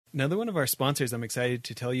Another one of our sponsors I'm excited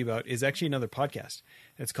to tell you about is actually another podcast.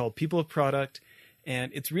 It's called People of Product,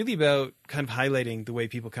 and it's really about kind of highlighting the way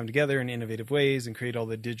people come together in innovative ways and create all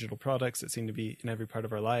the digital products that seem to be in every part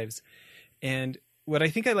of our lives. And what I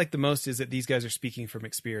think I like the most is that these guys are speaking from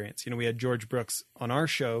experience. We had George Brooks on our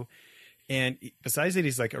show, and besides that,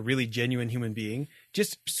 he's like a really genuine human being,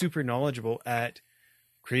 just super knowledgeable at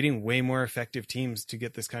creating way more effective teams to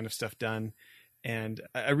get this kind of stuff done. And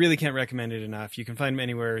I really can't recommend it enough. You can find them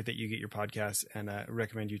anywhere that you get your podcasts, and I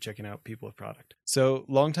recommend you checking out People of Product. So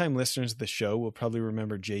longtime listeners of the show will probably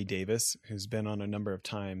remember Jay Davis, who's been on a number of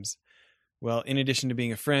times. Well, in addition to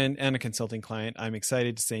being a friend and a consulting client, I'm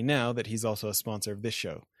excited to say now that he's also a sponsor of this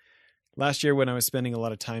show. Last year, when I was spending a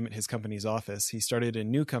lot of time at his company's office, he started a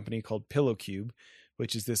new company called Pillow Cube,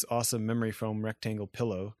 which is this awesome memory foam rectangle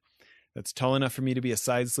pillow that's tall enough for me to be a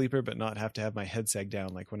side sleeper, but not have to have my head sag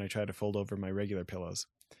down like when I try to fold over my regular pillows.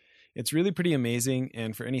 It's really pretty amazing,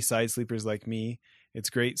 and for any side sleepers like me, it's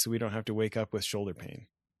great so we don't have to wake up with shoulder pain.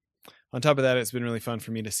 On top of that, it's been really fun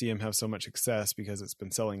for me to see him have so much success because it's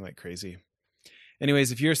been selling like crazy.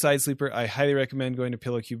 Anyways, if you're a side sleeper, I highly recommend going to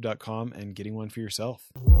pillowcube.com and getting one for yourself.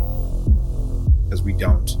 As we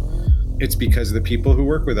don't. It's because the people who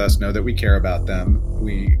work with us know that we care about them.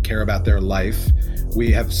 We care about their life.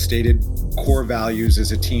 We have stated core values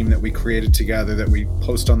as a team that we created together that we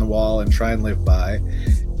post on the wall and try and live by.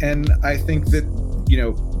 And I think that,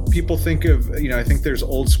 people think of, I think there's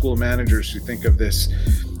old school managers who think of this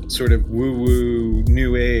sort of woo-woo,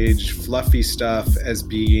 new age, fluffy stuff as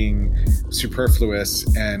being superfluous.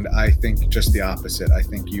 And I think just the opposite. I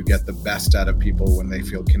think you get the best out of people when they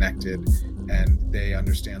feel connected and they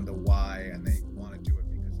understand the why and they want to do it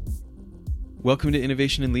because. Welcome to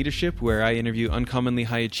Innovation and Leadership, where I interview uncommonly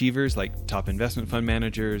high achievers like top investment fund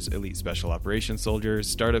managers, elite special operations soldiers,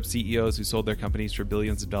 startup CEOs who sold their companies for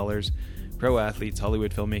billions of dollars, pro athletes,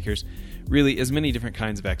 Hollywood filmmakers, really as many different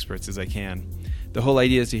kinds of experts as I can. The whole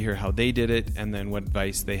idea is to hear how they did it and then what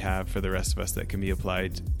advice they have for the rest of us that can be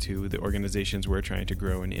applied to the organizations we're trying to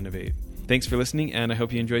grow and innovate. Thanks for listening, and I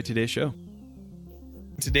hope you enjoyed today's show.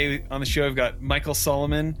 Today on the show, I've got Micheal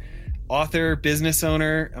Solomon, author, business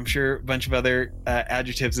owner, I'm sure a bunch of other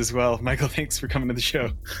adjectives as well. Micheal, thanks for coming to the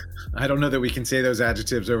show. I don't know that we can say those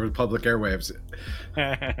adjectives over the public airwaves.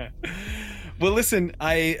 Well, listen,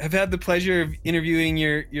 I have had the pleasure of interviewing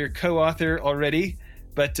your co-author already,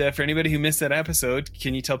 but for anybody who missed that episode,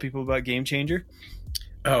 can you tell people about Game Changer?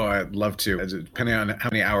 Oh, I'd love to. Depending on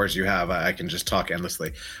how many hours you have, I can just talk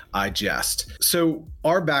endlessly. I jest. So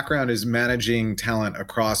our background is managing talent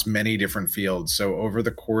across many different fields. So over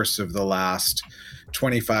the course of the last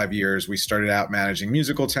 25 years, we started out managing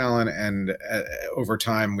musical talent, and over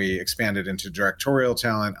time we expanded into directorial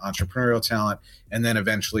talent, entrepreneurial talent, and then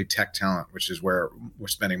eventually tech talent, which is where we're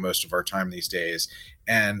spending most of our time these days.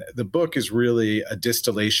 And the book is really a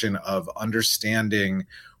distillation of understanding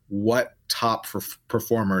what top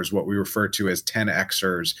performers, what we refer to as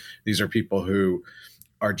 10Xers, these are people who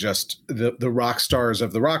are just the rock stars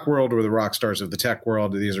of the rock world or the rock stars of the tech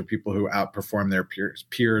world. These are people who outperform their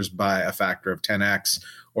peers by a factor of 10X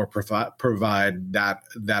or provide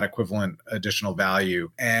that equivalent additional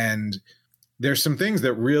value. And there's some things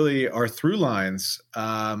that really are through lines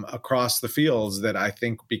across the fields that I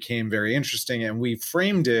think became very interesting. And we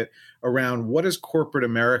framed it around what does corporate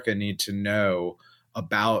America need to know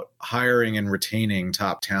about hiring and retaining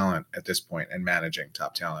top talent at this point and managing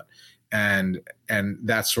top talent. And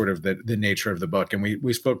that's sort of the nature of the book. And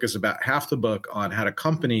we focus about half the book on how do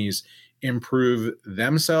companies improve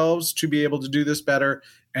themselves to be able to do this better.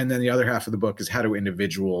 And then the other half of the book is how do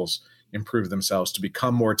individuals improve themselves to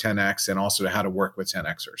become more 10X and also how to work with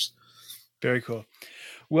 10Xers. Very cool.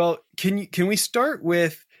 Well, can we start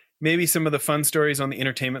with maybe some of the fun stories on the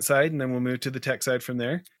entertainment side, and then we'll move to the tech side from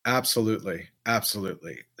there? Absolutely.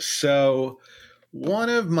 So one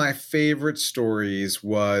of my favorite stories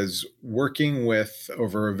was working with,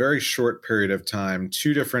 over a very short period of time,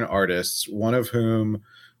 two different artists, one of whom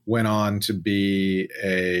went on to be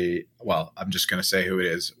I'm just going to say who it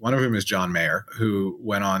is. One of whom is John Mayer, who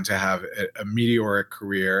went on to have a meteoric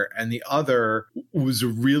career. And the other was a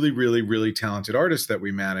really, really, really talented artist that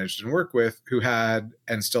we managed and worked with who had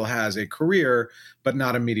and still has a career, but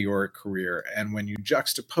not a meteoric career. And when you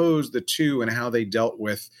juxtapose the two and how they dealt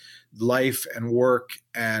with life and work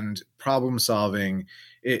and problem solving,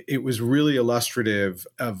 it was really illustrative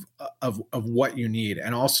of what you need.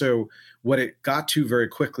 And also what it got to very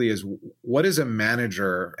quickly is what is a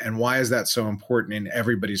manager and why is that so important in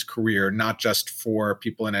everybody's career, not just for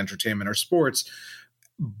people in entertainment or sports,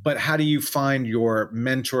 but how do you find your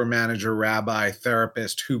mentor, manager, rabbi,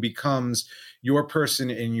 therapist who becomes your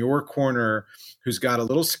person in your corner, who's got a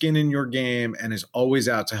little skin in your game and is always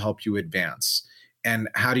out to help you advance? And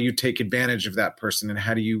how do you take advantage of that person? And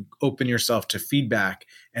how do you open yourself to feedback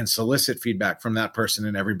and solicit feedback from that person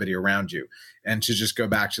and everybody around you? And to just go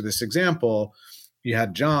back to this example, you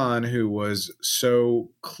had John, who was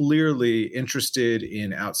so clearly interested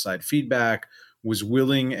in outside feedback, was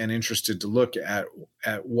willing and interested to look at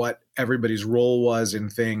what everybody's role was in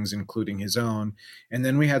things, including his own. And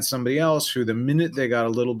then we had somebody else who, the minute they got a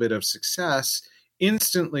little bit of success,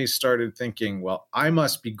 instantly started thinking, well, I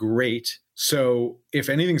must be great. So if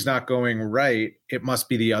anything's not going right, it must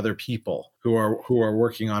be the other people who are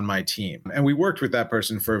working on my team. And we worked with that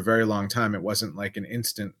person for a very long time. It wasn't like an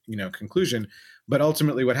instant, conclusion. But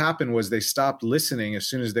ultimately what happened was they stopped listening as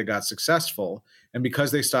soon as they got successful. And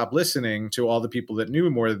because they stopped listening to all the people that knew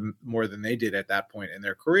more than they did at that point in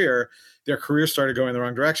their career started going the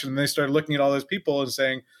wrong direction. And they started looking at all those people and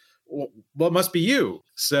saying, well, it must be you.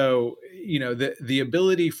 So, the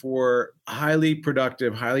ability for highly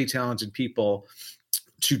productive, highly talented people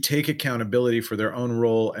to take accountability for their own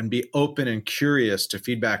role and be open and curious to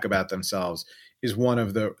feedback about themselves is one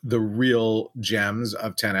of the real gems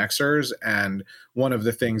of 10Xers, and one of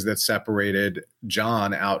the things that separated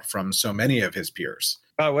John out from so many of his peers.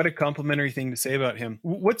 Wow, what a complimentary thing to say about him.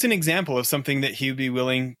 What's an example of something that he would be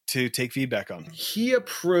willing to take feedback on? He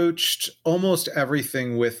approached almost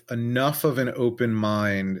everything with enough of an open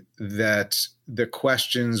mind that the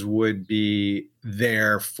questions would be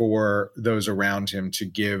there for those around him to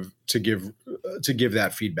give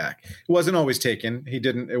that feedback. It wasn't always taken.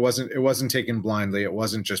 It wasn't taken blindly. It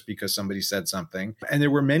wasn't just because somebody said something. And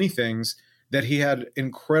there were many things that he had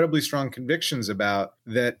incredibly strong convictions about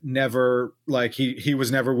that never, like he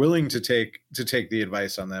was never willing to take the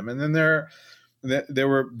advice on them. And then there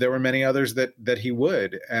were many others that he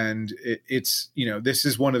would. And it's this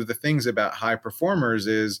is one of the things about high performers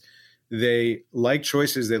is they like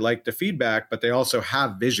choices, they like the feedback, but they also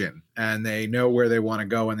have vision and they know where they want to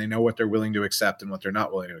go and they know what they're willing to accept and what they're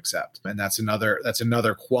not willing to accept. And that's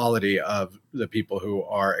another quality of the people who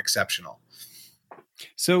are exceptional.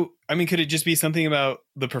 So, could it just be something about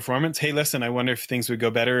the performance? Hey, listen, I wonder if things would go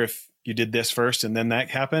better if you did this first and then that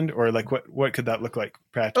happened, or like what could that look like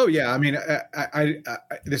practically? Oh yeah, I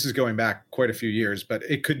this is going back quite a few years, but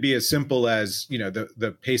it could be as simple as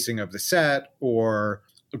the pacing of the set or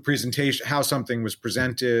the presentation, how something was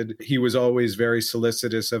presented. He was always very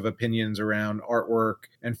solicitous of opinions around artwork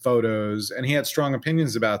and photos, and he had strong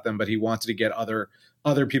opinions about them, but he wanted to get other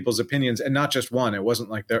people's opinions and not just one. It wasn't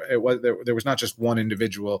like there was not just one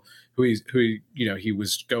individual who he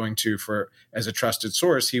was going to for as a trusted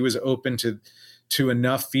source. He was open to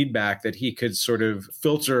enough feedback that he could sort of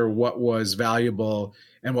filter what was valuable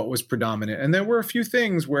and what was predominant. And there were a few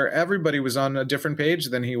things where everybody was on a different page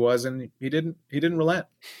than he was, and he didn't relent.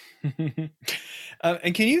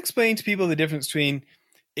 And can you explain to people the difference between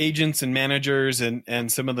agents and managers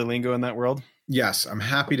and some of the lingo in that world? Yes, I'm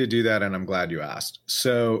happy to do that, and I'm glad you asked.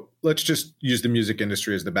 So let's just use the music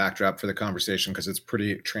industry as the backdrop for the conversation because it's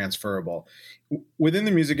pretty transferable. Within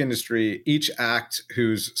the music industry, each act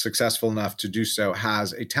who's successful enough to do so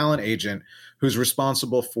has a talent agent who's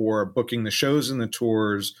responsible for booking the shows and the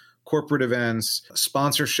tours, corporate events,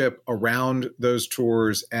 sponsorship around those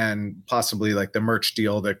tours, and possibly like the merch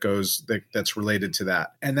deal that's related to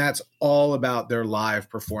that. And that's all about their live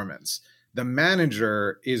performance. The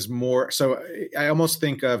manager is more, so I almost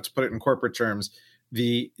think of, to put it in corporate terms,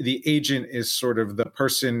 the agent is sort of the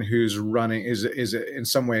person who's running, is in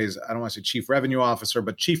some ways, I don't want to say chief revenue officer,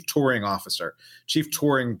 but chief touring officer, chief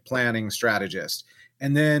touring planning strategist.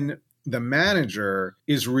 And then the manager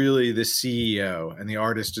is really the CEO and the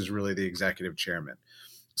artist is really the executive chairman.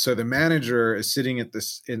 So the manager is sitting at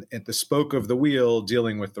the spoke of the wheel,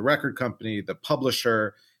 dealing with the record company, the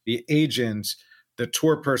publisher, the agent, the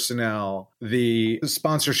tour personnel, the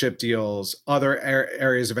sponsorship deals, other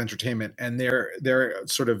areas of entertainment, and they're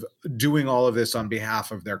sort of doing all of this on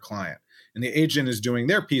behalf of their client. And the agent is doing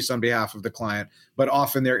their piece on behalf of the client, but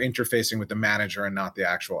often they're interfacing with the manager and not the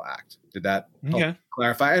actual act. Did that help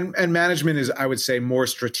clarify? And management is, I would say, more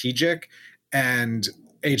strategic, and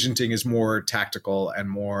agenting is more tactical and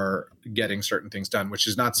more getting certain things done, which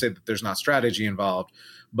is not to say that there's not strategy involved,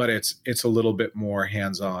 but it's a little bit more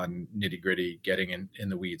hands-on, nitty-gritty, getting in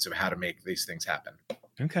the weeds of how to make these things happen.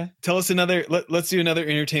 Okay. Tell us let's do another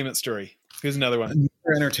entertainment story. Here's another one. Another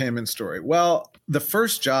entertainment story. Well, the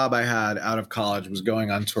first job I had out of college was going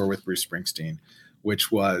on tour with Bruce Springsteen.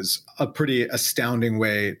 which was a pretty astounding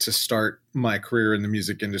way to start my career in the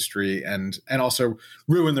music industry and also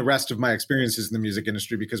ruin the rest of my experiences in the music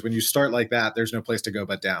industry, because when you start like that, there's no place to go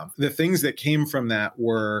but down. The things that came from that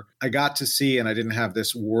were I got to see, and I didn't have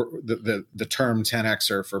this the term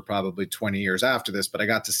 10Xer for probably 20 years after this, but I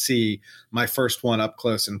got to see my first one up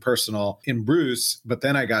close and personal in Bruce. But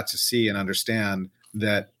then I got to see and understand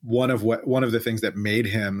that one of the things that made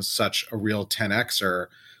him such a real 10Xer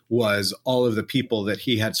was all of the people that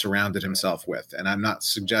he had surrounded himself with. And I'm not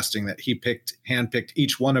suggesting that he handpicked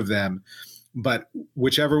each one of them, but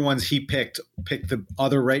whichever ones he picked the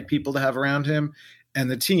other right people to have around him.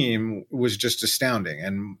 And the team was just astounding.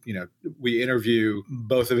 And, we interview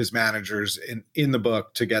both of his managers in the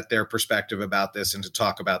book to get their perspective about this and to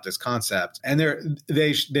talk about this concept. And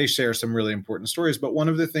they share some really important stories. But one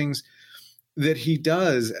of the things that he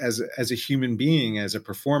does as a human being, as a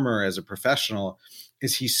performer, as a professional,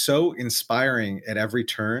 is he's so inspiring at every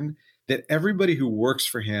turn that everybody who works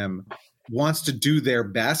for him wants to do their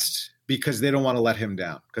best because they don't want to let him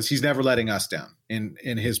down, because he's never letting us down in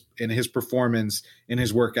his performance, in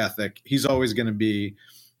his work ethic. He's always going to be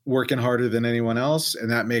working harder than anyone else,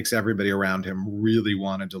 and that makes everybody around him really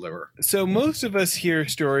want to deliver. So most of us hear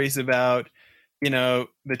stories about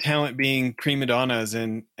the talent being prima donnas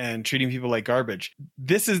and treating people like garbage.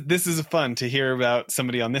 This is fun to hear about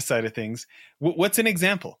somebody on this side of things. What's an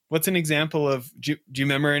example? What's an example of? Do you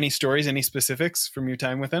remember any stories, any specifics from your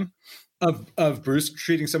time with him? Of Bruce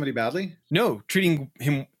treating somebody badly? No, treating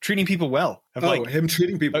people well. Him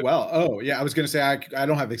treating people well. Oh, yeah. I was going to say I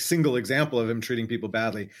don't have a single example of him treating people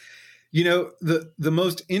badly. The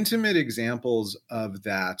most intimate examples of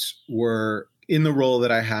that were in the role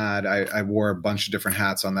that I had. I wore a bunch of different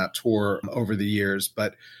hats on that tour over the years,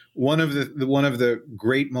 but one of the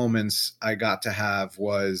great moments I got to have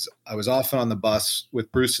was I was often on the bus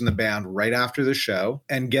with Bruce and the band right after the show,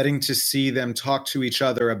 and getting to see them talk to each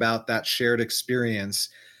other about that shared experience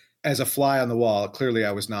as a fly on the wall. Clearly,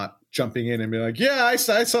 I was not jumping in and being like, yeah, I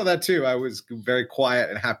saw that too. I was very quiet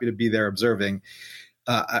and happy to be there observing.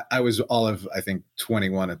 I was all of, I think,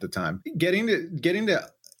 21 at the time. Getting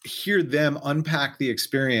to hear them unpack the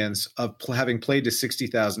experience of having played to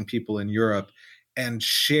 60,000 people in Europe and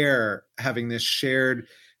having this shared.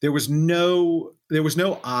 There was no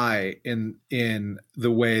I in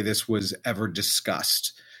the way this was ever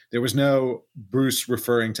discussed. There was no Bruce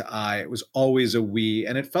referring to I. It was always a we,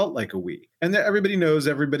 and it felt like a we. And everybody knows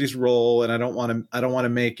everybody's role. And I don't want to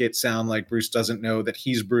make it sound like Bruce doesn't know that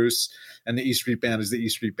he's Bruce and the E Street Band is the E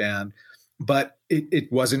Street Band. But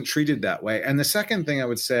it wasn't treated that way. And the second thing I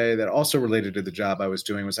would say that also related to the job I was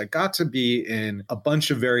doing was I got to be in a bunch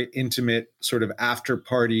of very intimate sort of after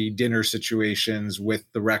party dinner situations with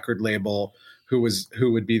the record label who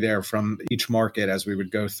would be there from each market as we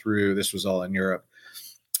would go through. This was all in Europe.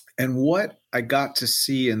 And what I got to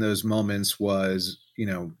see in those moments was,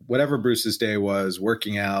 whatever Bruce's day was,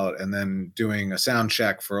 working out and then doing a sound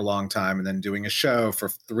check for a long time and then doing a show for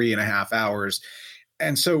 3.5 hours.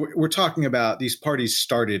 And so we're talking about these parties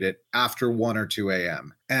started at after 1 or 2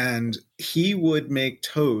 a.m. And he would make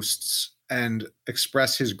toasts and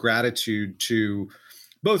express his gratitude to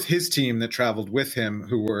both his team that traveled with him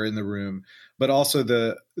who were in the room, but also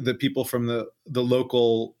the people from the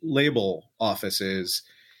local label offices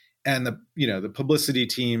and the publicity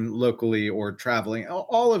team locally or traveling,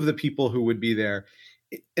 all of the people who would be there.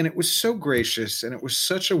 And it was so gracious, and it was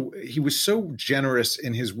he was so generous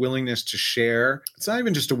in his willingness to share. It's not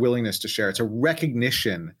even just a willingness to share. It's a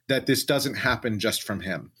recognition that this doesn't happen just from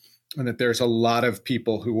him, and that there's a lot of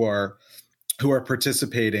people who are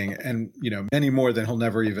participating, and many more than he'll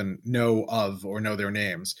never even know of or know their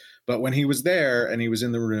names. But when he was there and he was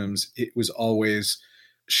in the rooms, it was always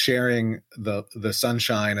sharing the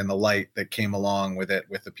sunshine and the light that came along with it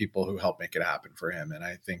with the people who helped make it happen for him. And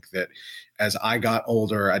I think that as I got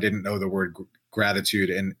older, I didn't know the word gratitude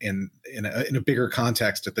in a bigger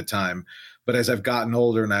context at the time. But as I've gotten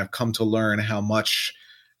older and I've come to learn how much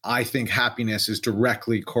I think happiness is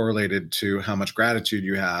directly correlated to how much gratitude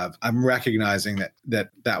you have, I'm recognizing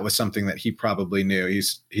that was something that he probably knew.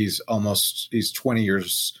 He's 20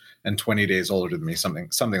 years and 20 days older than me,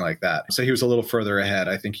 something like that. So he was a little further ahead.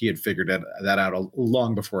 I think he had figured that out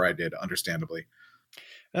long before I did, understandably.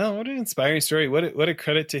 Oh, what an inspiring story. What a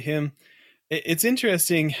credit to him. It's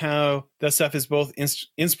interesting how that stuff is both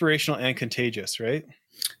inspirational and contagious, right?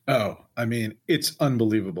 Oh, I mean, it's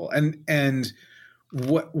unbelievable. And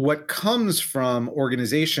what comes from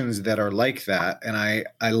organizations that are like that, and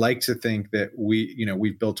I like to think that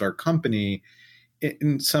we've built our company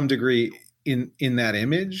in some degree in that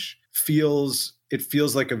image, feels it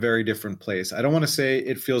feels like a very different place. I don't want to say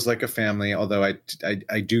it feels like a family, although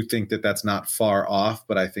I do think that that's not far off,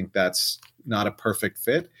 but I think that's not a perfect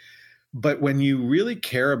fit. But when you really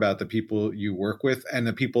care about the people you work with and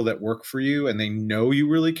the people that work for you, and they know you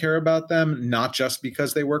really care about them, not just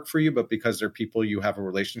because they work for you, but because they're people you have a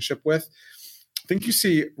relationship with, I think you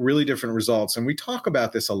see really different results. And we talk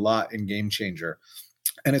about this a lot in Game Changer.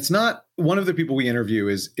 And it's not one of the people we interview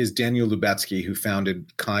is Daniel Lubetzky, who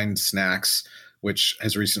founded Kind Snacks, which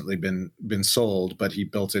has recently been sold, but he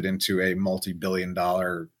built it into a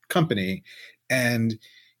multi-billion-dollar company. And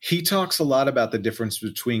he talks a lot about the difference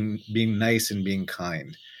between being nice and being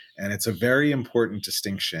kind. And it's a very important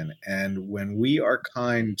distinction. And when we are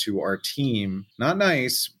kind to our team, not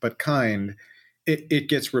nice, but kind, it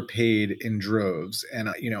gets repaid in droves. And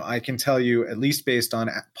I can tell you, at least based on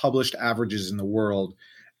published averages in the world,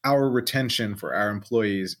 our retention for our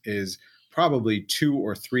employees is probably 2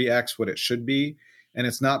 or 3x what it should be. And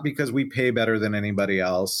it's not because we pay better than anybody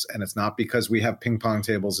else, and it's not because we have ping pong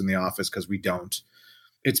tables in the office, because we don't.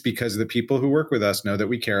 It's because the people who work with us know that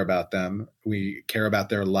we care about them. We care about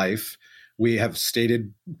their life. We have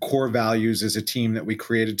stated core values as a team that we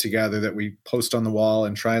created together that we post on the wall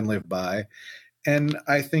and try and live by. And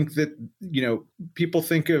I think that, people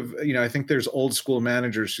think of, I think there's old school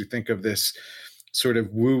managers who think of this sort of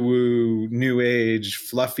woo-woo, new age,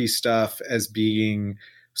 fluffy stuff as being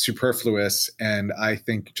superfluous. And I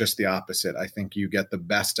think just the opposite. I think you get the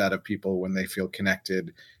best out of people when they feel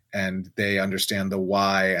connected and they understand the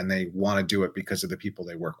why and they want to do it because of the people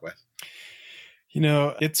they work with.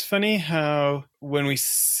 It's funny how when we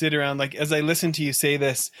sit around, like, as I listen to you say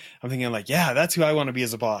this, I'm thinking like, yeah, that's who I want to be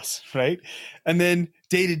as a boss, right? And then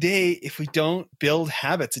day to day, if we don't build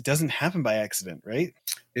habits, it doesn't happen by accident, right?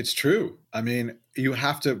 It's true. I mean, you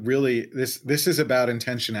have to really, this is about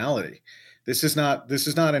intentionality. This is not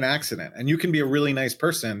an accident. And you can be a really nice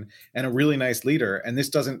person and a really nice leader, and this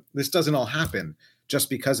doesn't all happen just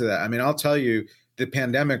because of that. I mean, I'll tell you, the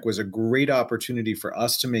pandemic was a great opportunity for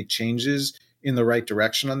us to make changes in the right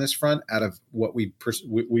direction on this front out of what we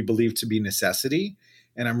believe to be necessity.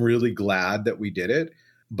 And I'm really glad that we did it.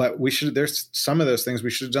 But there's some of those things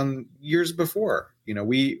we should have done years before. When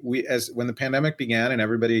the pandemic began and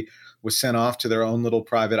everybody was sent off to their own little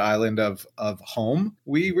private island of home,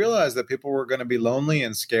 we realized that people were going to be lonely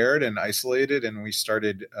and scared and isolated. And we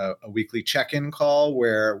started a weekly check-in call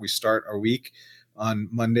where we start our week on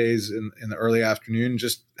Mondays in the early afternoon.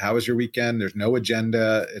 Just, how was your weekend? There's no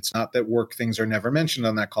agenda. It's not that work things are never mentioned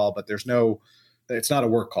on that call, but it's not a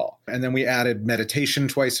work call. And then we added meditation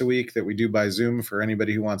twice a week that we do by Zoom for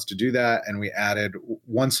anybody who wants to do that. And we added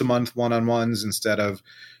once a month one-on-ones instead of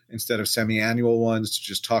semi-annual ones to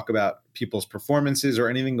just talk about people's performances or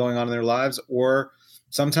anything going on in their lives. Or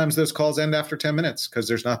sometimes those calls end after 10 minutes because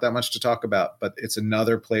there's not that much to talk about, but it's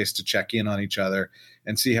another place to check in on each other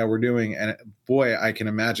and see how we're doing. And boy, I can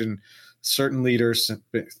imagine certain leaders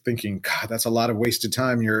thinking, God, that's a lot of wasted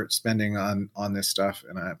time you're spending on this stuff.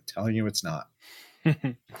 And I'm telling you, it's not.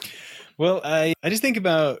 Well, I just think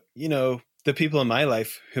about, the people in my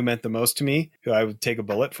life who meant the most to me, who I would take a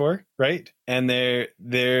bullet for, right? And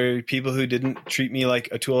they're people who didn't treat me like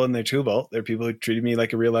a tool in their tool belt. They're people who treated me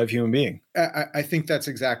like a real live human being. I think that's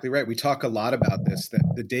exactly right. We talk a lot about this,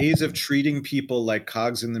 that the days of treating people like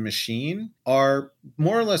cogs in the machine are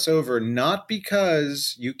more or less over, not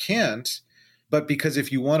because you can't, but because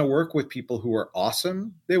if you want to work with people who are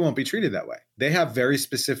awesome, they won't be treated that way. They have very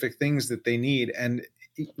specific things that they need. And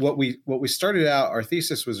what we started out, our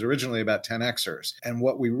thesis was originally about 10Xers. And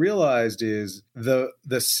what we realized is the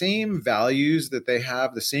same values that they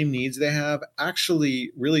have, the same needs they have,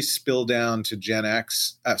 actually really spill down to Gen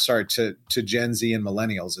X, to Gen Z and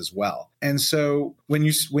millennials as well. And so when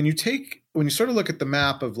you sort of look at the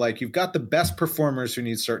map of, like, you've got the best performers who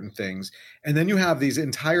need certain things, and then you have these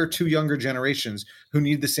entire two younger generations who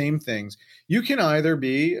need the same things, you can either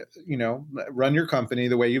be, run your company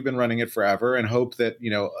the way you've been running it forever and hope that,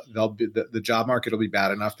 the job market will be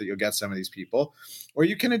bad enough that you'll get some of these people, or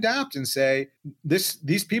you can adapt and say,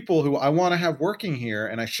 these people who I want to have working here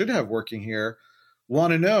and I should have working here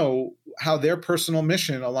want to know how their personal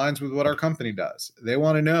mission aligns with what our company does. They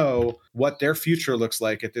want to know what their future looks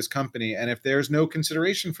like at this company. And if there's no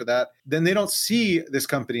consideration for that, then they don't see this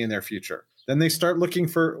company in their future. Then they start looking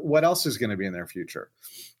for what else is going to be in their future.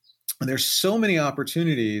 And there's so many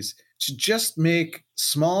opportunities to just make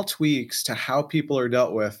small tweaks to how people are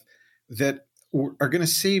dealt with that are going to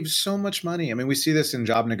save so much money. I mean, we see this in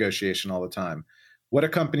job negotiation all the time. What do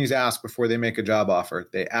companies ask before they make a job offer?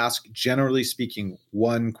 They ask, generally speaking,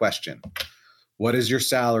 one question. What is your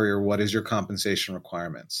salary or what is your compensation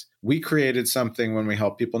requirements? We created something when we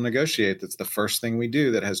help people negotiate. That's the first thing we do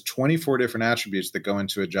that has 24 different attributes that go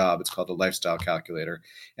into a job. It's called a lifestyle calculator.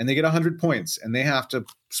 And they get 100 points and they have to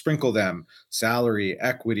sprinkle them: salary,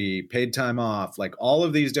 equity, paid time off, like all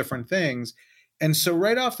of these different things. And so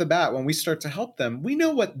right off the bat, when we start to help them, we know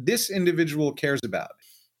what this individual cares about.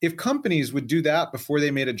 If companies would do that before they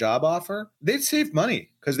made a job offer, they'd save money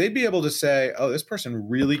because they'd be able to say, oh, this person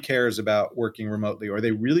really cares about working remotely, or they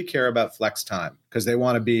really care about flex time because they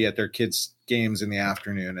want to be at their kids' games in the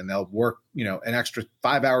afternoon and they'll work, an extra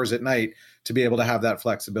 5 hours at night to be able to have that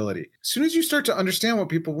flexibility. As soon as you start to understand what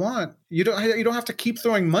people want, you don't have to keep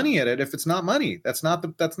throwing money at it if it's not money. That's not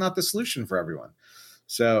the solution for everyone.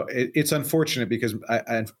 So it's unfortunate because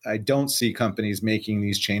I don't see companies making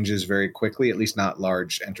these changes very quickly, at least not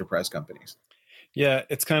large enterprise companies. Yeah,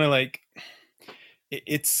 it's kind of like,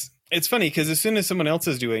 it's funny because as soon as someone else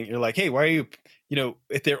is doing it, you're like, hey, why are you,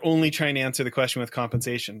 if they're only trying to answer the question with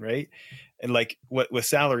compensation, right? And like with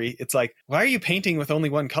salary, it's like, why are you painting with only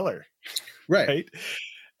one color? Right.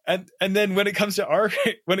 And then when it comes to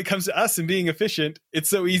us and being efficient, it's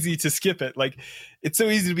so easy to skip it. Like it's so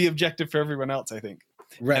easy to be objective for everyone else, I think.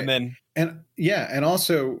 Right. And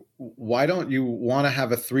also, why don't you want to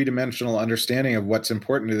have a three-dimensional understanding of what's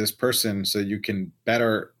important to this person so you can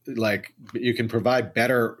provide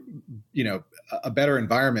better, a better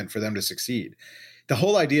environment for them to succeed? The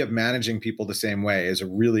whole idea of managing people the same way is a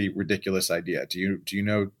really ridiculous idea. Do you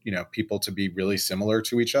know people to be really similar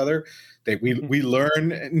to each other? We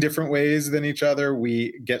learn in different ways than each other.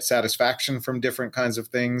 We get satisfaction from different kinds of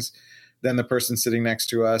things than the person sitting next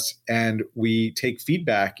to us. And we take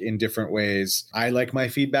feedback in different ways. I like my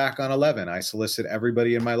feedback on 11. I solicit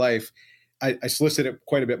everybody in my life. I solicit it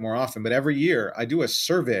quite a bit more often, but every year I do a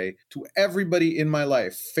survey to everybody in my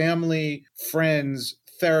life: family, friends,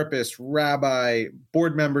 therapists, rabbi,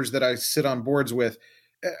 board members that I sit on boards with.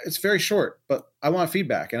 It's very short, but I want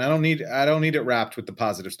feedback, and I don't need it wrapped with the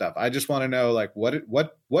positive stuff. I just want to know, like,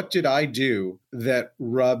 what did I do that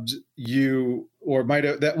rubbed you, or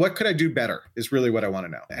what could I do better is really what I want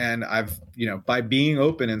to know. And I've, by being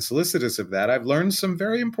open and solicitous of that, I've learned some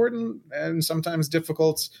very important and sometimes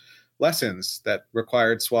difficult lessons that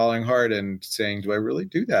required swallowing hard and saying, do I really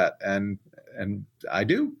do that? And I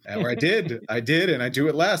do, or I did, and I do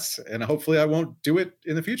it less, and hopefully I won't do it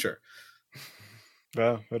in the future.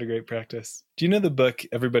 Wow, what a great practice. Do you know the book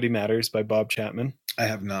Everybody Matters by Bob Chapman? I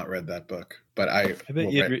have not read that book, but I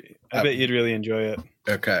bet you'd really enjoy it.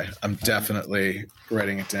 Okay, I'm definitely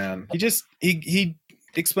writing it down. He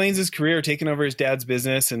explains his career taking over his dad's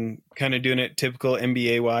business and kind of doing it typical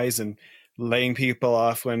MBA wise and laying people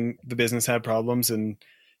off when the business had problems and,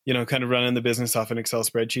 kind of running the business off an Excel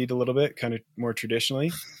spreadsheet a little bit, kind of more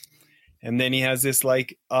traditionally. And then he has this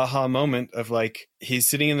like aha moment of like, he's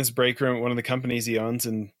sitting in this break room at one of the companies he owns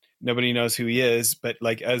and nobody knows who he is. But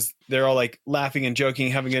like, as they're all like laughing and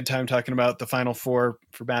joking, having a good time talking about the Final Four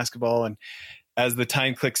for basketball. And as the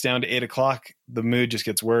time clicks down to 8:00, the mood just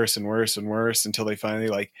gets worse and worse and worse until they finally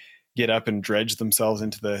like get up and dredge themselves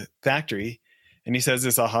into the factory. And he says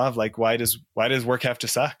this aha of like, why does work have to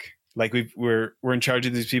suck? Like we're in charge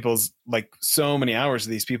of these people's, like so many hours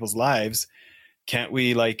of these people's lives. Can't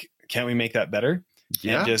we make that better?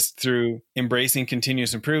 Yeah. And just through embracing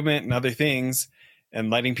continuous improvement and other things and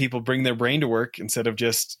letting people bring their brain to work instead of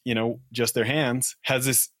just their hands has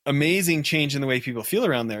this amazing change in the way people feel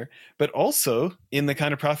around there, but also in the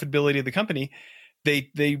kind of profitability of the company.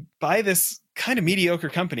 They buy this kind of mediocre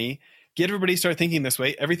company, get everybody to start thinking this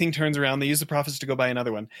way. Everything turns around. They use the profits to go buy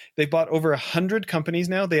another one. They've bought over 100 companies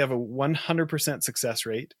now. They have a 100% success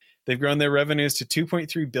rate. They've grown their revenues to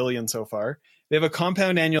 $2.3 billion so far. They have a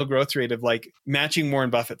compound annual growth rate of like matching Warren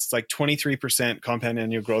Buffett's. It's like 23% compound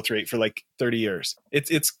annual growth rate for like 30 years.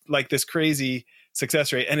 It's like this crazy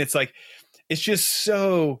success rate. And it's like, it's just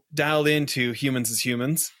so dialed into humans as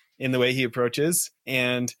humans in the way he approaches.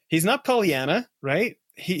 And he's not Pollyanna, right?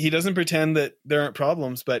 He doesn't pretend that there aren't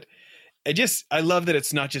problems, but I love that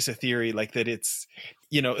it's not just a theory, like that it's,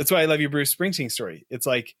 it's why I love your Bruce Springsteen story. It's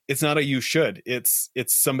like, it's not a you should, it's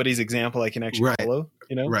somebody's example I can actually follow,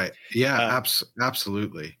 Right. Yeah,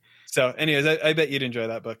 absolutely. So anyways, I bet you'd enjoy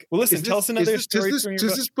that book. Well, listen, tell us another story. Does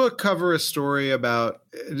this book cover a story about,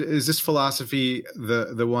 is this philosophy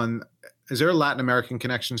the one, is there a Latin American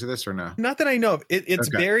connection to this or no? Not that I know of. It's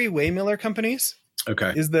Barry Waymiller Companies.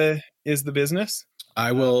 Okay. Is the business.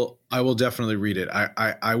 I will definitely read it.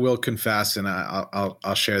 I will confess, and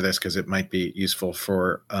I'll share this because it might be useful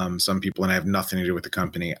for some people, and I have nothing to do with the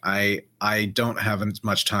company. I don't have as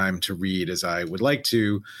much time to read as I would like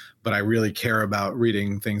to, but I really care about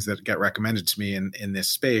reading things that get recommended to me in this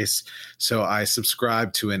space. So I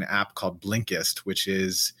subscribe to an app called Blinkist, which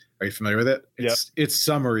is, are you familiar with it? Yep. It's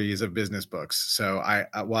summaries of business books. So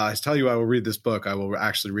while I tell you I will read this book, I will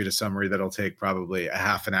actually read a summary that'll take probably a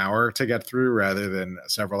half an hour to get through rather than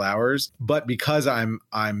several hours. But because I'm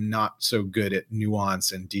not so good at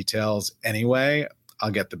nuance and details anyway,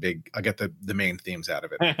 I'll get the main themes out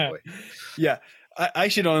of it. Yeah. I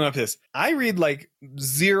should own up this. I read like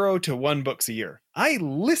 0 to 1 books a year. I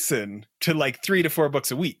listen to like 3 to 4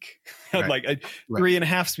 books a week, at like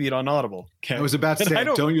 3.5 speed on Audible. Okay? I was about to say,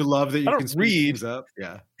 don't you love that you can speed things up?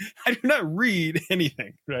 Yeah. I do not read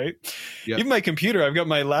anything, right? Yep. Even my computer, I've got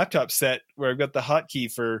my laptop set where I've got the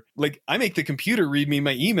hotkey for, like, I make the computer read me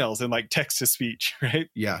my emails in like text to speech, right?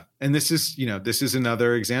 Yeah. And this is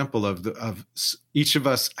another example of each of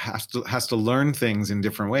us has to learn things in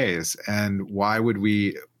different ways. And why would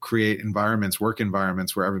we create work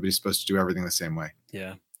environments where everybody's supposed to do everything the same way?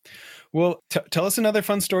 Yeah. Well, tell us another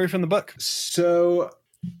fun story from the book. So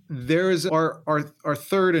there's our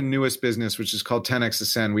third and newest business, which is called 10x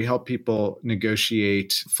Ascend. We help people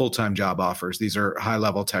negotiate full-time job offers. These are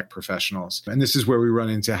high-level tech professionals. And this is where we run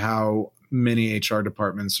into how many HR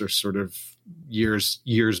departments are sort of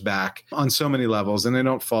years back on so many levels, and I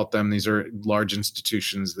don't fault them. These are large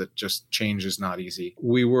institutions that just change is not easy.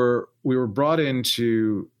 We were brought in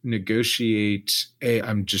to negotiate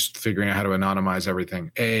I'm just figuring out how to anonymize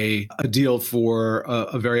everything, a deal for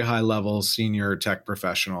a very high level senior tech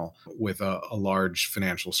professional with a large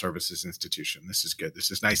financial services institution. This is good.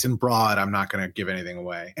 This is nice and broad. I'm not going to give anything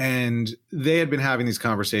away. And they had been having these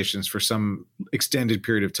conversations for some extended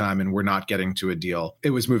period of time, and we're not getting to a deal.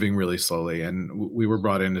 It was moving really slowly, and we were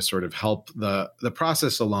brought in to sort of help the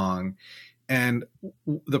process along. And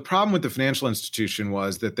the problem with the financial institution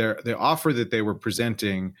was that the offer that they were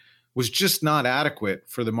presenting was just not adequate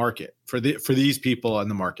for the market, for these people in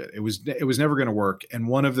the market. It was never going to work. And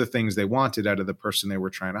one of the things they wanted out of the person they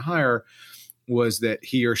were trying to hire was that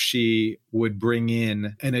he or she would bring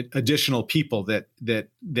in additional people that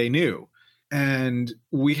they knew. And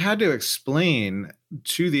we had to explain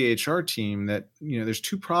to the HR team that, there's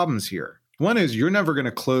two problems here. One is you're never going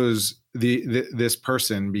to close this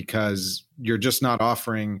person because you're just not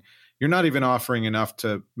offering. You're not even offering enough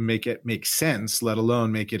to make it make sense, let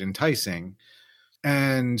alone make it enticing.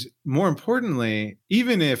 And more importantly,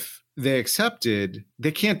 even if they accepted,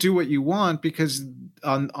 they can't do what you want because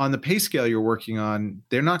on the pay scale you're working on,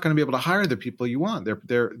 they're not going to be able to hire the people you want.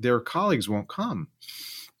 Their colleagues won't come.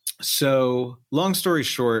 So long story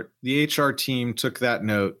short, the HR team took that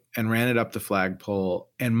note and ran it up the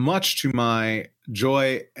flagpole. And much to my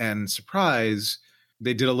joy and surprise,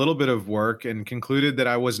 they did a little bit of work and concluded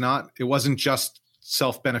that it wasn't just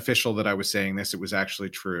self-beneficial that I was saying this, it was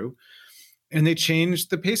actually true. And they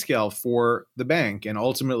changed the pay scale for the bank. And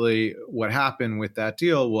ultimately what happened with that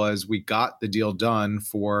deal was we got the deal done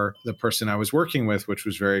for the person I was working with, which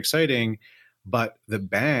was very exciting. But the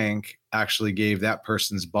bank actually gave that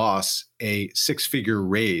person's boss a 6-figure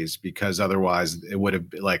raise because otherwise it would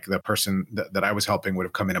have been like the person that I was helping would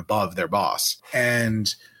have come in above their boss.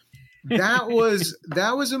 And that was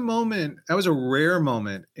a moment, that was a rare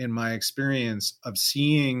moment in my experience of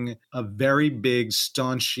seeing a very big,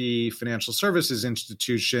 staunchy financial services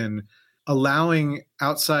institution allowing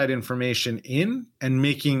outside information in and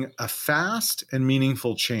making a fast and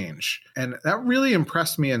meaningful change. And that really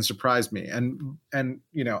impressed me and surprised me. And I'm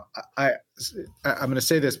going to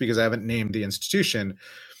say this because I haven't named the institution.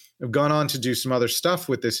 I've gone on to do some other stuff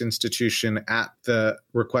with this institution at the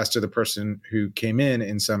request of the person who came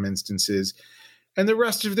in some instances. And the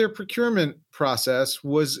rest of their procurement process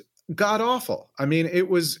was god awful. I mean, it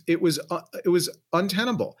was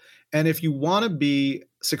untenable. And if you want to be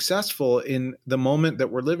successful in the moment that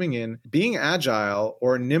we're living in, being agile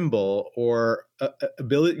or nimble or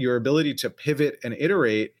your ability to pivot and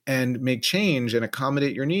iterate and make change and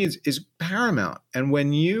accommodate your needs is paramount. And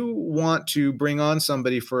when you want to bring on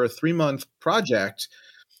somebody for a 3-month project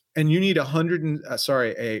and you need a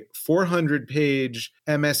 400-page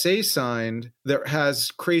MSA signed that has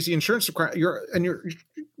crazy insurance requirements,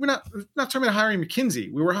 we're not talking about hiring McKinsey.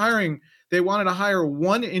 They wanted to hire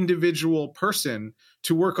one individual person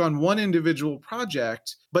to work on one individual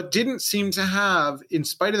project, but didn't seem to have, in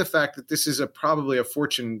spite of the fact that this is probably a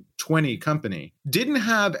Fortune 20 company, didn't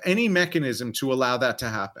have any mechanism to allow that to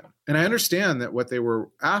happen. And I understand that what they were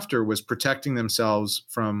after was protecting themselves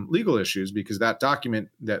from legal issues, because that document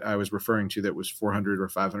that I was referring to that was 400 or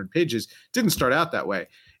 500 pages didn't start out that way.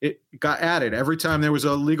 It got added. Every time there was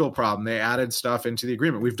a legal problem, they added stuff into the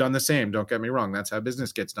agreement. We've done the same. Don't get me wrong. That's how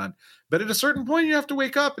business gets done. But at a certain point, you have to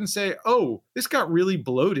wake up and say, oh, this got really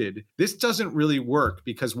bloated. This doesn't really work,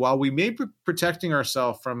 because while we may be protecting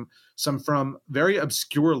ourselves from very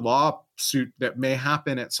obscure lawsuit that may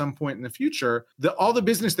happen at some point in the future, all the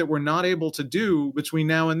business that we're not able to do between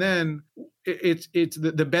now and then, it's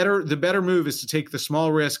the better move is to take the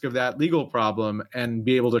small risk of that legal problem and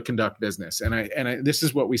be able to conduct business. And this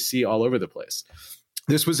is what we see all over the place.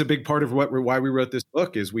 This was a big part of why we wrote this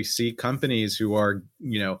book. Is we see companies who are,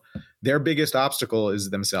 their biggest obstacle is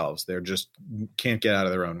themselves. They're just can't get out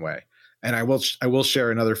of their own way. And I will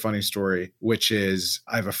share another funny story, which is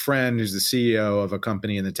I have a friend who's the CEO of a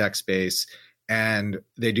company in the tech space, and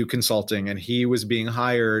they do consulting, and he was being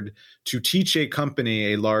hired to teach a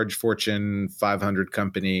company, a large Fortune 500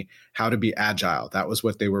 company, how to be agile. That was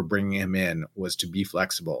what they were bringing him in, was to be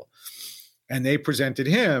flexible. And they presented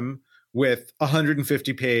him with a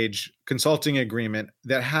 150-page consulting agreement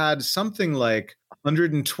that had something like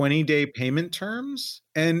 120-day payment terms.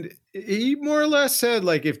 And he more or less said,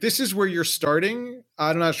 like, if this is where you're starting,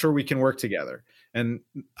 I'm not sure we can work together. And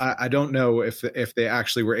I don't know if they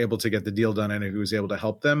actually were able to get the deal done and who was able to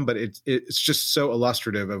help them, but it's just so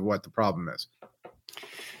illustrative of what the problem is.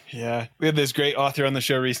 Yeah. We had this great author on the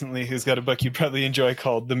show recently who's got a book you'd probably enjoy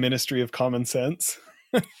called The Ministry of Common Sense.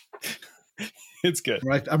 It's good.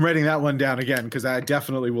 Right. I'm writing that one down again, because I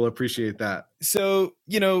definitely will appreciate that. So,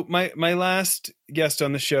 my last guest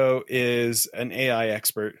on the show is an AI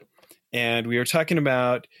expert. And we were talking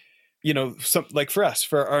about, some, like for us,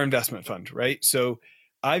 for our investment fund, right? So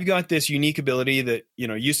I've got this unique ability that,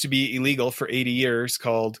 used to be illegal for 80 years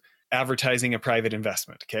called advertising a private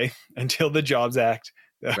investment. Okay. Until the Jobs Act,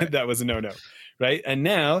 Right. That was a no-no. Right. And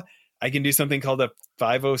now I can do something called a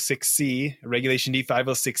 506C, Regulation D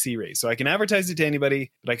 506C raise. So I can advertise it to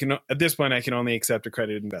anybody, but at this point, I can only accept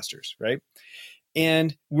accredited investors, right?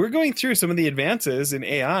 And we're going through some of the advances in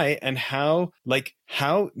AI and how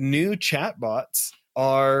new chatbots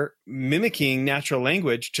are mimicking natural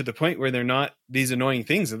language to the point where they're not these annoying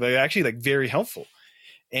things. They're actually very helpful.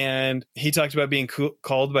 And he talked about being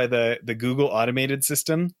called by the Google automated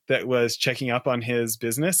system that was checking up on his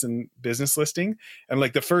business and business listing. And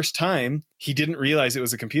the first time, he didn't realize it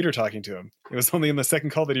was a computer talking to him. It was only in the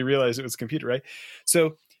second call that he realized it was a computer, right?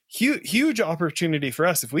 So huge opportunity for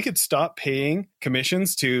us. If we could stop paying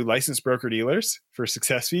commissions to licensed broker dealers for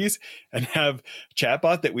success fees and have a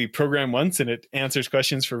chatbot that we program once and it answers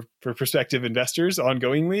questions for prospective investors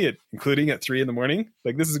ongoingly, including at 3 a.m.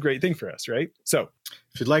 This is a great thing for us, right? So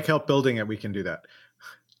if you'd like help building it, we can do that.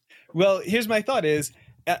 Well, here's my thought is,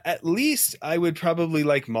 at least I would probably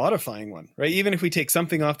like modifying one, right? Even if we take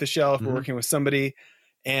something off the shelf, we're working with somebody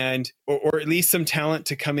or at least some talent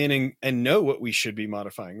to come in and know what we should be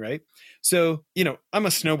modifying, right? So, I'm a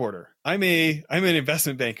snowboarder. I'm an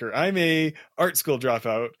investment banker. I'm a art school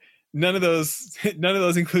dropout. None of those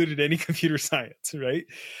included any computer science, right?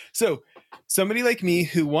 So somebody like me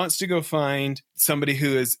who wants to go find somebody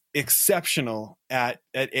who is exceptional at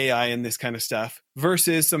AI and this kind of stuff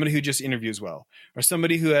versus somebody who just interviews well, or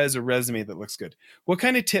somebody who has a resume that looks good. What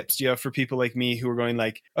kind of tips do you have for people like me who are going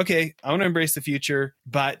okay, I want to embrace the future,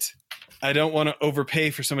 but I don't want to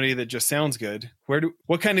overpay for somebody that just sounds good.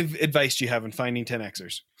 What kind of advice do you have in finding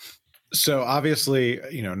 10Xers? So obviously,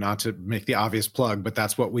 not to make the obvious plug, but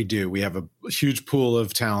that's what we do. We have a huge pool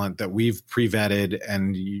of talent that we've pre-vetted,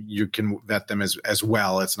 and you can vet them as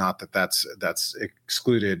well. It's not that that's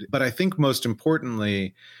excluded. But I think most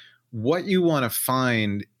importantly, what you want to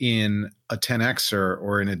find in a 10Xer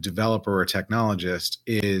or in a developer or a technologist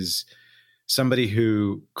is somebody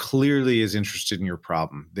who clearly is interested in your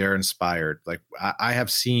problem. They're inspired. I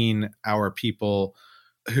have seen our people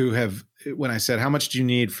who have, when I said, how much do you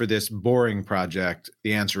need for this boring project?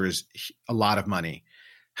 The answer is a lot of money.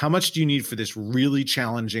 How much do you need for this really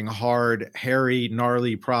challenging, hard, hairy,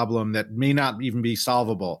 gnarly problem that may not even be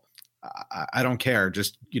solvable? I don't care.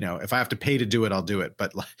 Just, if I have to pay to do it, I'll do it.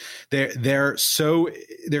 But they're so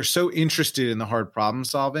interested in the hard problem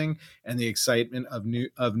solving and the excitement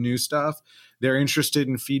of new stuff. They're interested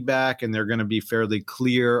in feedback, and they're going to be fairly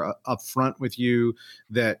clear up front with you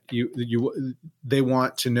that they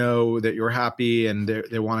want to know that you're happy, and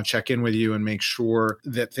they want to check in with you and make sure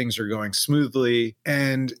that things are going smoothly.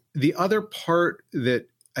 And the other part that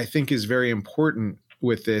I think is very important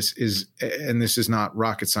with this is, and this is not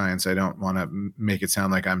rocket science, I don't want to make it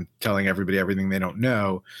sound like I'm telling everybody everything they don't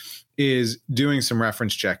know, is doing some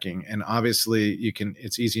reference checking. And obviously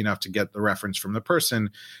it's easy enough to get the reference from the person,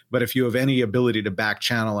 but if you have any ability to back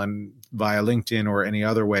channel and via LinkedIn or any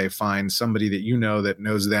other way, find somebody that you know that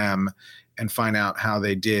knows them and find out how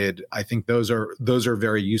they did, I think those are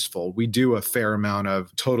very useful. We do a fair amount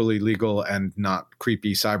of totally legal and not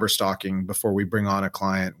creepy cyber stalking before we bring on a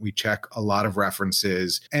client. We check a lot of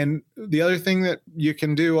references. And the other thing that you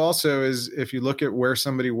can do also is if you look at where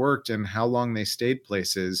somebody worked and how long they stayed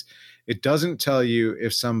places, it doesn't tell you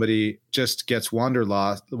if somebody just gets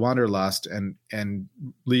wanderlust and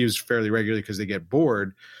leaves fairly regularly because they get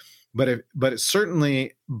bored. But it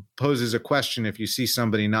certainly poses a question if you see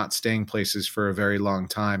somebody not staying places for a very long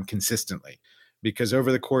time consistently, because over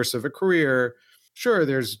the course of a career, sure,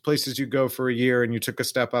 there's places you go for a year and you took a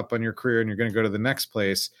step up on your career and you're going to go to the next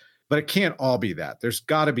place, but it can't all be that. There's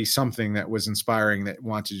got to be something that was inspiring that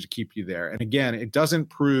wanted to keep you there. And again, it doesn't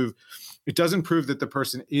prove that the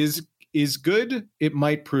person is good. It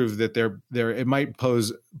might prove that it might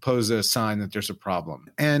pose a sign that there's a problem.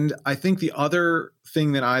 And I think the other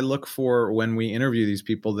thing that I look for when we interview these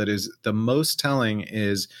people that is the most telling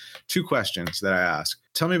is two questions that I ask.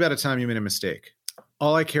 Tell me about a time you made a mistake.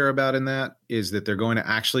 All I care about in that is that they're going to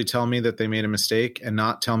actually tell me that they made a mistake and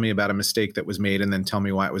not tell me about a mistake that was made and then tell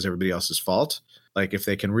me why it was everybody else's fault. Like if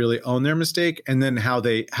they can really own their mistake and then how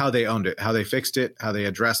they owned it, how they fixed it, how they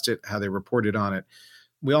addressed it, how they reported on it.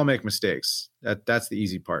 We all make mistakes. That's the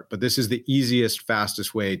easy part. But this is the easiest,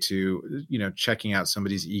 fastest way to, checking out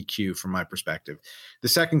somebody's EQ from my perspective. The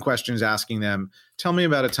second question is asking them, tell me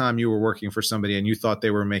about a time you were working for somebody and you thought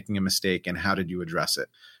they were making a mistake and how did you address it?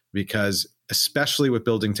 Because especially with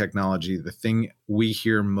building technology, the thing we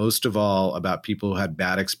hear most of all about people who had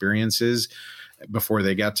bad experiences before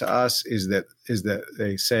they get to us is that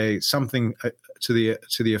they say something to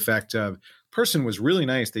the effect of, person was really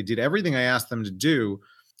nice. They did everything I asked them to do,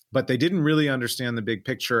 but they didn't really understand the big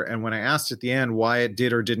picture. And when I asked at the end why it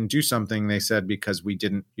did or didn't do something, they said, because you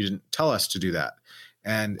didn't tell us to do that.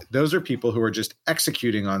 And those are people who are just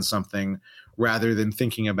executing on something rather than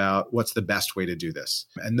thinking about what's the best way to do this.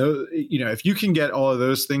 And those, if you can get all of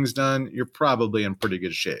those things done, you're probably in pretty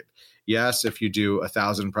good shape. Yes, if you do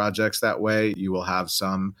 1,000 projects that way, you will have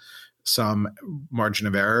some margin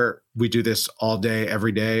of error. We do this all day,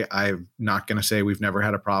 every day. I'm not going to say we've never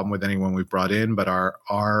had a problem with anyone we've brought in, but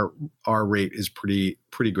our rate is pretty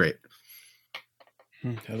great.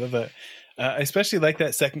 I love that. I especially like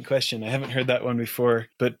that second question. I haven't heard that one before,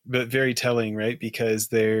 but very telling, right? Because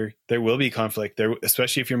there will be conflict there,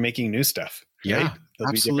 especially if you're making new stuff. Right? Yeah, there'll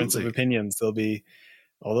absolutely. be difference of opinions. There'll be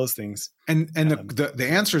all those things. And the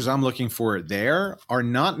answers I'm looking for there are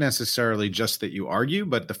not necessarily just that you argue,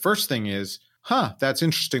 but the first thing is, that's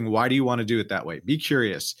interesting. Why do you want to do it that way? Be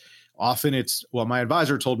curious. Often it's, well, my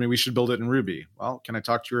advisor told me we should build it in Ruby. Well, can I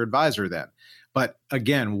talk to your advisor then? But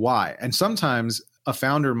again, why? And sometimes a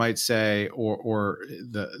founder might say, or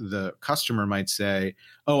the customer might say,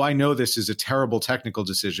 oh, I know this is a terrible technical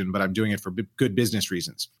decision, but I'm doing it for good business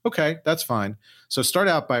reasons. Okay, that's fine. So start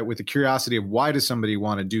out with the curiosity of why does somebody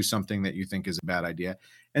want to do something that you think is a bad idea?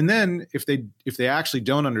 And then if they actually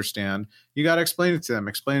don't understand, you got to explain it to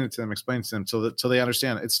them till they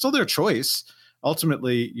understand. It's still their choice.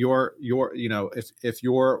 Ultimately, if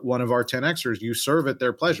you're one of our 10Xers, you serve at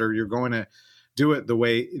their pleasure. You're going to do it the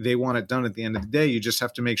way they want it done at the end of the day. You just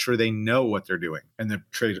have to make sure they know what they're doing and the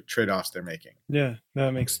trade-offs they're making. Yeah,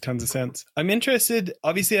 that makes tons of sense. I'm interested,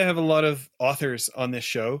 obviously I have a lot of authors on this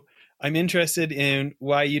show. I'm interested in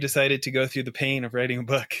why you decided to go through the pain of writing a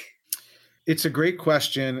book. It's a great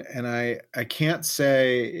question. And I can't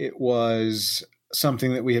say it was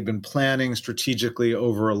something that we had been planning strategically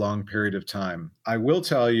over a long period of time. I will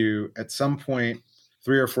tell you at some point,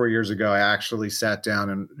 3 or 4 years ago, I actually sat down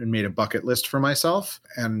and made a bucket list for myself,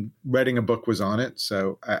 and writing a book was on it.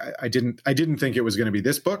 So I didn't think it was going to be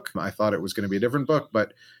this book. I thought it was going to be a different book,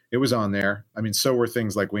 but it was on there. I mean, so were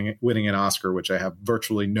things like winning an Oscar, which I have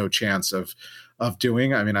virtually no chance of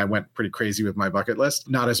doing. I mean, I went pretty crazy with my bucket list,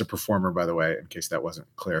 not as a performer, by the way, in case that wasn't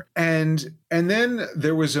clear. And then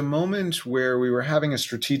there was a moment where we were having a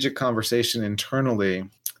strategic conversation internally,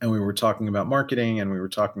 and we were talking about marketing, and we were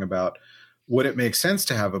talking about would it make sense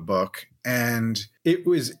to have a book? And it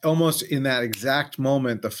was almost in that exact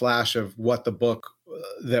moment, the flash of what the book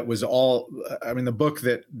that was all, I mean, the book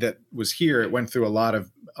that was here, it went through a lot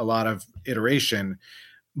of iteration,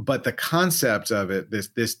 but the concept of it,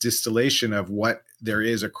 this distillation of what there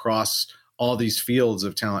is across all these fields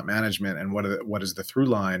of talent management and what is the through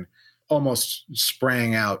line, almost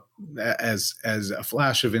sprang out as a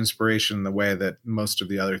flash of inspiration, the way that most of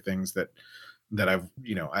the other things that I've,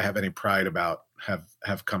 I have any pride about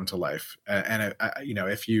have come to life. And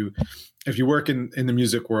if you work in the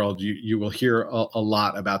music world, you will hear a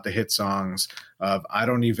lot about the hit songs of, I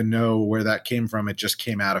don't even know where that came from. It just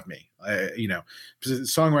came out of me.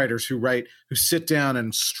 Songwriters who sit down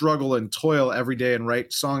and struggle and toil every day and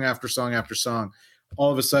write song after song after song. All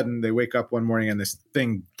of a sudden they wake up one morning and this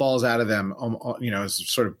thing falls out of them,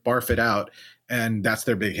 sort of barf it out. And that's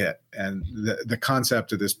their big hit. And the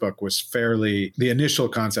concept of this book was the initial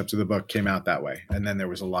concept of the book came out that way. And then there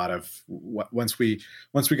was a lot of, once we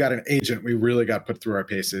got an agent, we really got put through our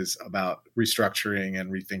paces about restructuring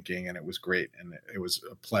and rethinking. And it was great. And it was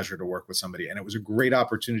a pleasure to work with somebody. And it was a great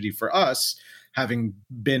opportunity for us, having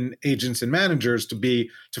been agents and managers, to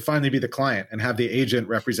finally be the client and have the agent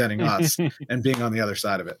representing us and being on the other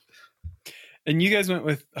side of it. And you guys went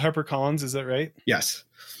with HarperCollins, is that right? Yes.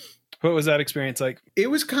 What was that experience like? It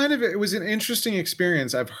was an interesting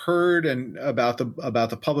experience. I've heard about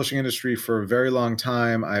the publishing industry for a very long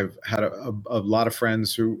time. I've had a lot of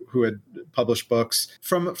friends who had published books.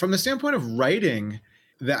 From the standpoint of writing,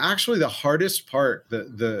 the hardest part,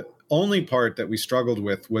 the only part that we struggled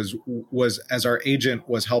with was as our agent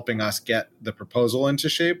was helping us get the proposal into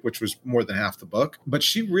shape, which was more than half the book. But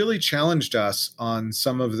she really challenged us on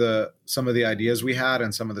some of the ideas we had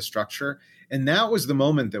and some of the structure. And that was the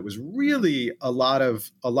moment that was really a lot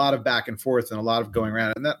of back and forth and a lot of going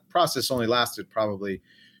around. And that process only lasted probably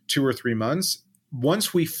 2 or 3 months.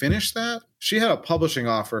 Once we finished that, she had a publishing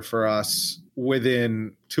offer for us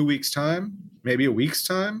within 2 weeks' time, maybe a week's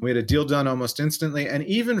time. We had a deal done almost instantly. And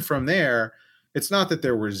even from there, it's not that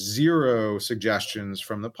there were 0 suggestions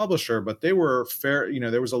from the publisher, but they were fair.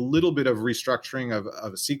 There was a little bit of restructuring of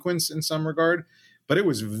a sequence in some regard. But it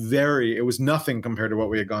was nothing compared to what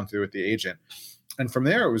we had gone through with the agent. And from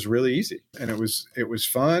there, it was really easy, and it was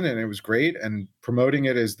fun, and it was great. And promoting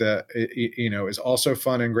it is also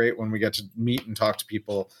fun and great when we get to meet and talk to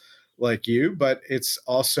people like you. But it's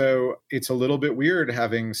a little bit weird,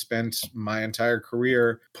 having spent my entire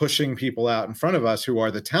career pushing people out in front of us who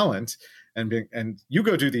are the talent, and you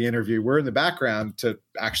go do the interview. We're in the background to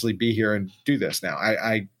actually be here and do this now.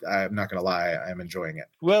 I'm not going to lie, I'm enjoying it.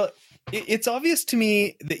 Well, it's obvious to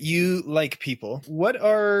me that you like people. What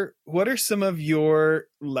are some of your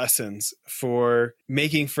lessons for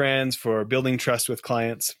making friends, for building trust with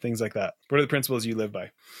clients, things like that? What are the principles you live by?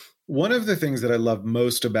 One of the things that I love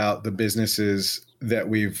most about the businesses that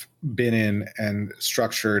we've been in and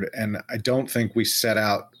structured, and I don't think we set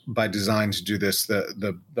out by design to do this,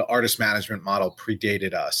 the artist management model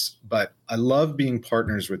predated us, but I love being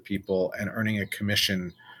partners with people and earning a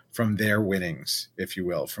commission from their winnings, if you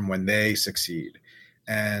will, from when they succeed.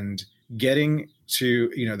 And getting to,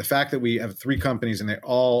 the fact that we have 3 companies and they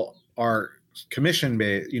all are commission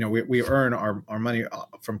based, we earn our money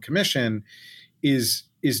from commission is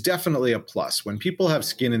definitely a plus. When people have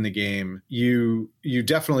skin in the game, you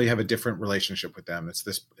definitely have a different relationship with them. It's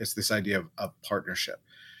this idea of partnership.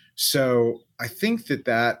 So I think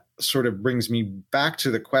that sort of brings me back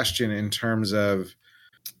to the question in terms of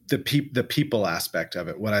the people aspect of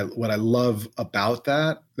it. What I love about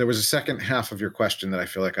that. There was a second half of your question that I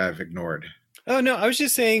feel like I've ignored. Oh, no, I was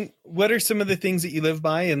just saying, what are some of the things that you live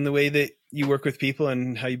by in the way that you work with people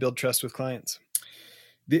and how you build trust with clients?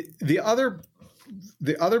 The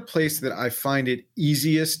other place that I find it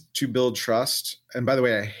easiest to build trust, and by the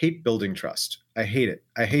way, I hate building trust. I hate it.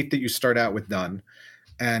 I hate that you start out with none.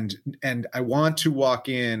 And I want to walk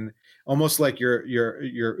in almost like your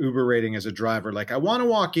Uber rating as a driver. Like, I want to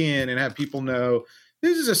walk in and have people know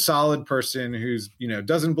this is a solid person who's,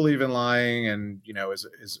 doesn't believe in lying and,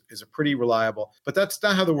 is a pretty reliable, but that's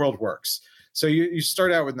not how the world works. So you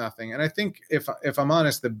start out with nothing. And I think if I'm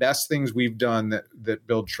honest, the best things we've done that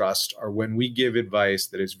build trust are when we give advice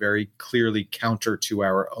that is very clearly counter to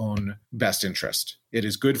our own best interest. It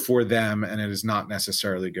is good for them and it is not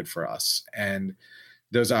necessarily good for us. And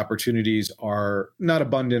those opportunities are not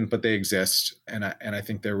abundant, but they exist. And I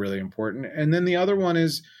think they're really important. And then the other one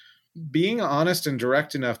is being honest and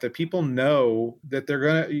direct enough that people know that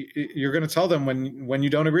you're gonna tell them when you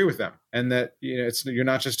don't agree with them, and that you're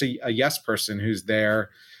not just a yes person who's there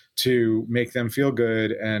to make them feel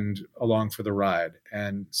good and along for the ride.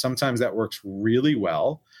 And sometimes that works really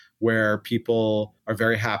well, where people are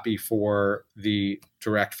very happy for the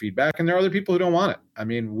direct feedback, and there are other people who don't want it. I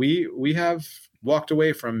mean, we have walked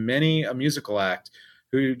away from many a musical act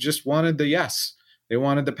who just wanted the yes. They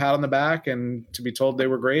wanted the pat on the back and to be told they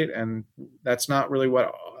were great. And that's not really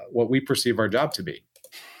what we perceive our job to be.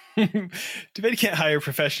 Too bad you can't hire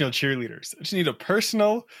professional cheerleaders. I just need a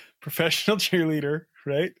personal, professional cheerleader,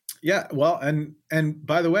 right? Yeah, well, and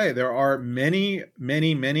by the way, there are many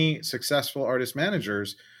successful artist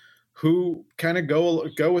managers who kind of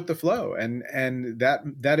go with the flow, and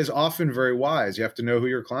that is often very wise. You have to know who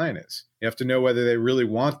your client is. You have to know whether they really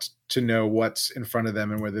want to know what's in front of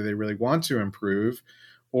them and whether they really want to improve,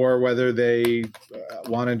 or whether they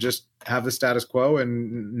want to just have the status quo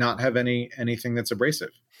and not have anything that's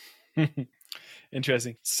abrasive.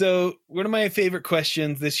 Interesting. So one of my favorite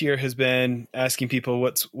questions this year has been asking people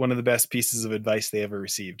what's one of the best pieces of advice they ever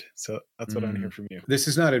received. So that's what I want to hear from you. This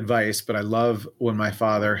is not advice, but I love when my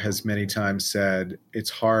father has many times said, it's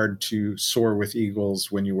hard to soar with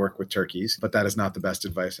eagles when you work with turkeys, but that is not the best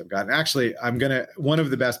advice I've gotten. Actually, one of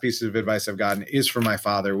the best pieces of advice I've gotten is from my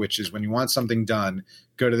father, which is when you want something done,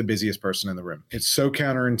 go to the busiest person in the room. It's so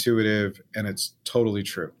counterintuitive and it's totally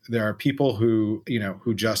true. There are people who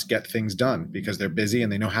just get things done because they're busy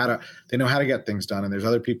and they know how to get things done. And there's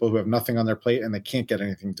other people who have nothing on their plate and they can't get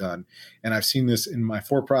anything done. And I've seen this in my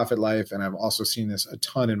for-profit life, and I've also seen this a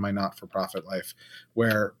ton in my not-for-profit life,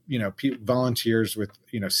 where volunteers with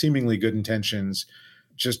seemingly good intentions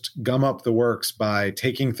just gum up the works by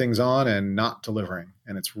taking things on and not delivering.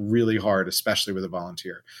 And it's really hard, especially with a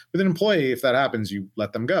volunteer. With an employee, if that happens, you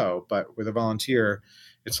let them go. But with a volunteer,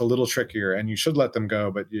 it's a little trickier, and you should let them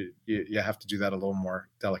go, but you have to do that a little more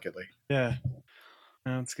delicately. Yeah.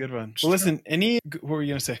 That's a good one. Well, listen, what were you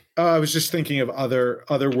going to say? I was just thinking of other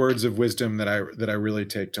words of wisdom that I really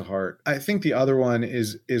take to heart. I think the other one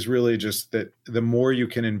is really just that the more you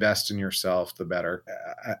can invest in yourself, the better.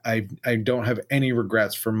 I don't have any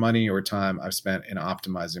regrets for money or time I've spent in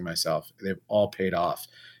optimizing myself. They've all paid off,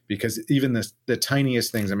 because even the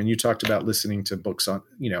tiniest things. I mean, you talked about listening to books on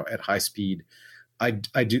at high speed. I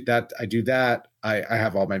do that. I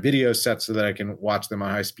have all my videos set so that I can watch them on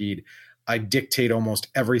high speed. I dictate almost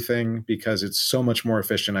everything because it's so much more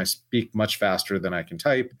efficient. I speak much faster than I can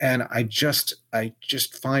type. And I just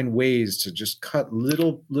find ways to just cut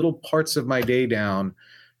little parts of my day down.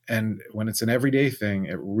 And when it's an everyday thing,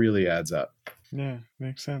 it really adds up. Yeah,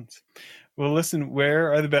 makes sense. Well, listen,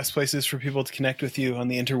 where are the best places for people to connect with you on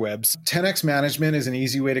the interwebs? 10x Management is an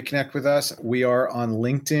easy way to connect with us. We are on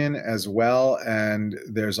LinkedIn as well. And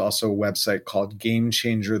there's also a website called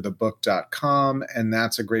gamechangerthebook.com. And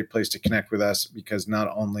that's a great place to connect with us, because not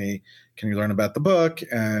only can you learn about the book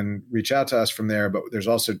and reach out to us from there, but there's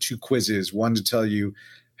also 2 quizzes, one to tell you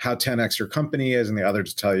how 10x your company is and the other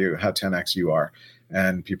to tell you how 10x you are.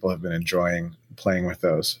 And people have been enjoying playing with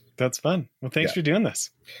those. That's fun. Well, thanks for doing this.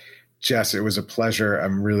 Jess, it was a pleasure.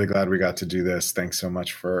 I'm really glad we got to do this. Thanks so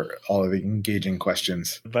much for all of the engaging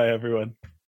questions. Bye, everyone.